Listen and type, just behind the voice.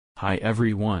Hi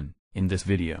everyone, in this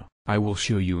video, I will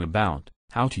show you about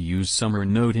how to use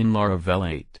Summernote in Laravel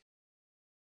 8.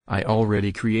 I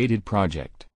already created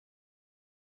project.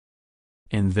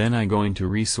 And then I go into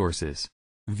resources,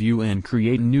 view and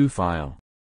create new file.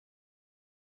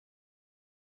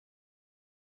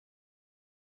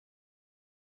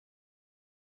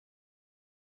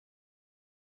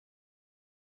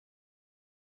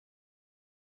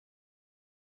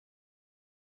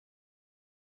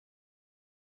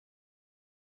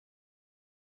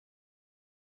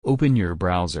 Open your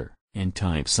browser, and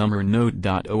type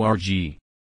summernote.org.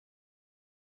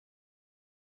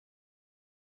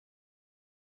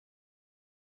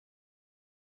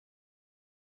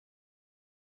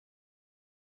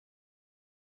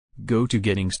 Go to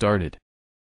Getting Started.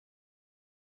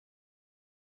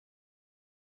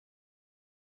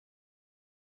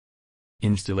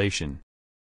 Installation.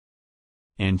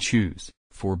 And choose,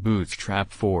 for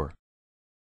Bootstrap 4.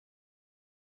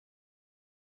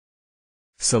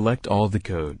 Select all the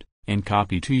code, and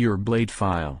copy to your blade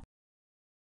file.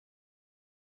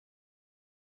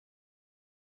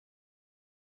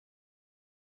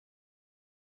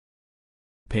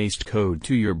 Paste code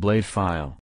to your blade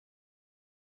file.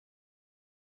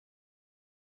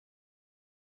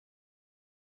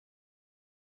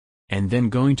 And then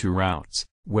going to routes,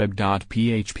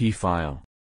 web.php file.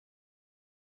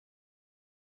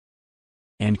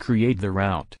 And create the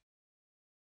route.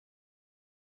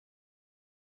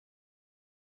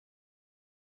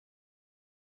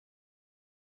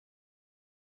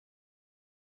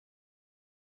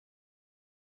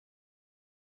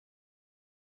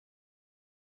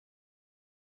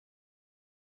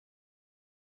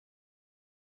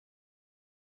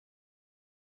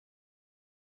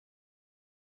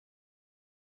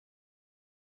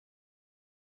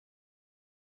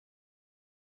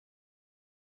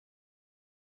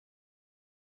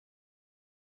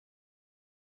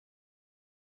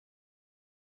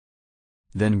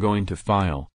 Then go into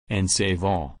File, and Save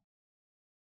All.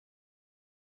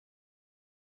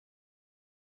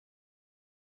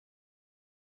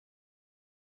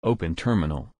 Open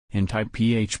Terminal, and type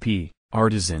php,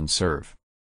 artisan serve.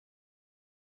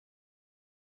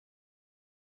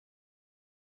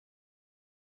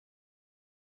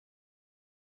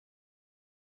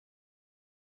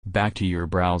 Back to your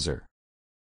browser.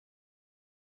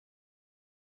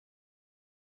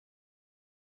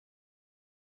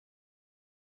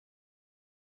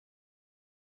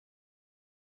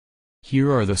 Here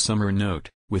are the Summernote,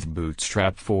 with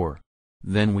Bootstrap 4.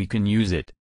 Then we can use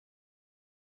it.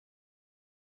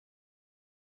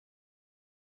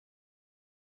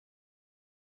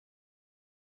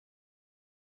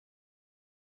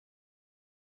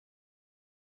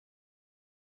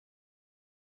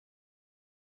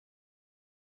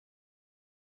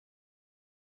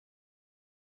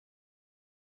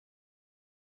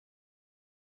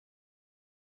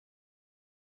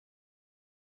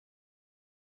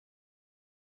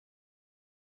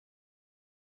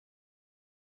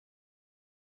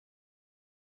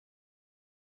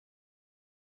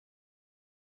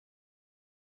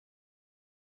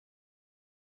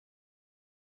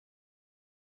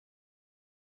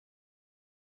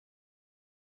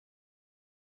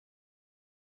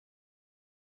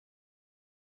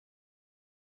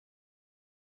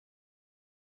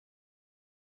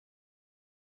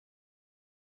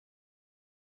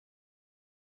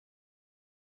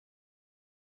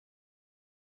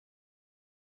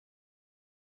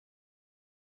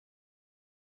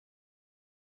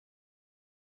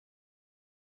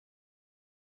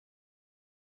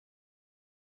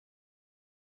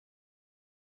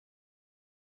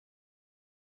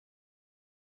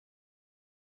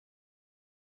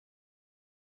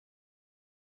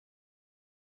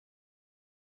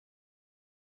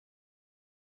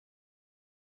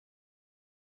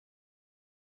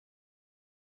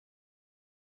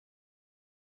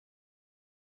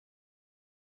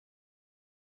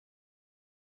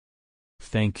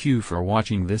 Thank you for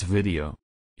watching this video.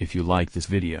 If you like this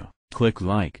video, click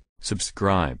like,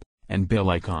 subscribe, and bell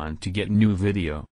icon to get new video.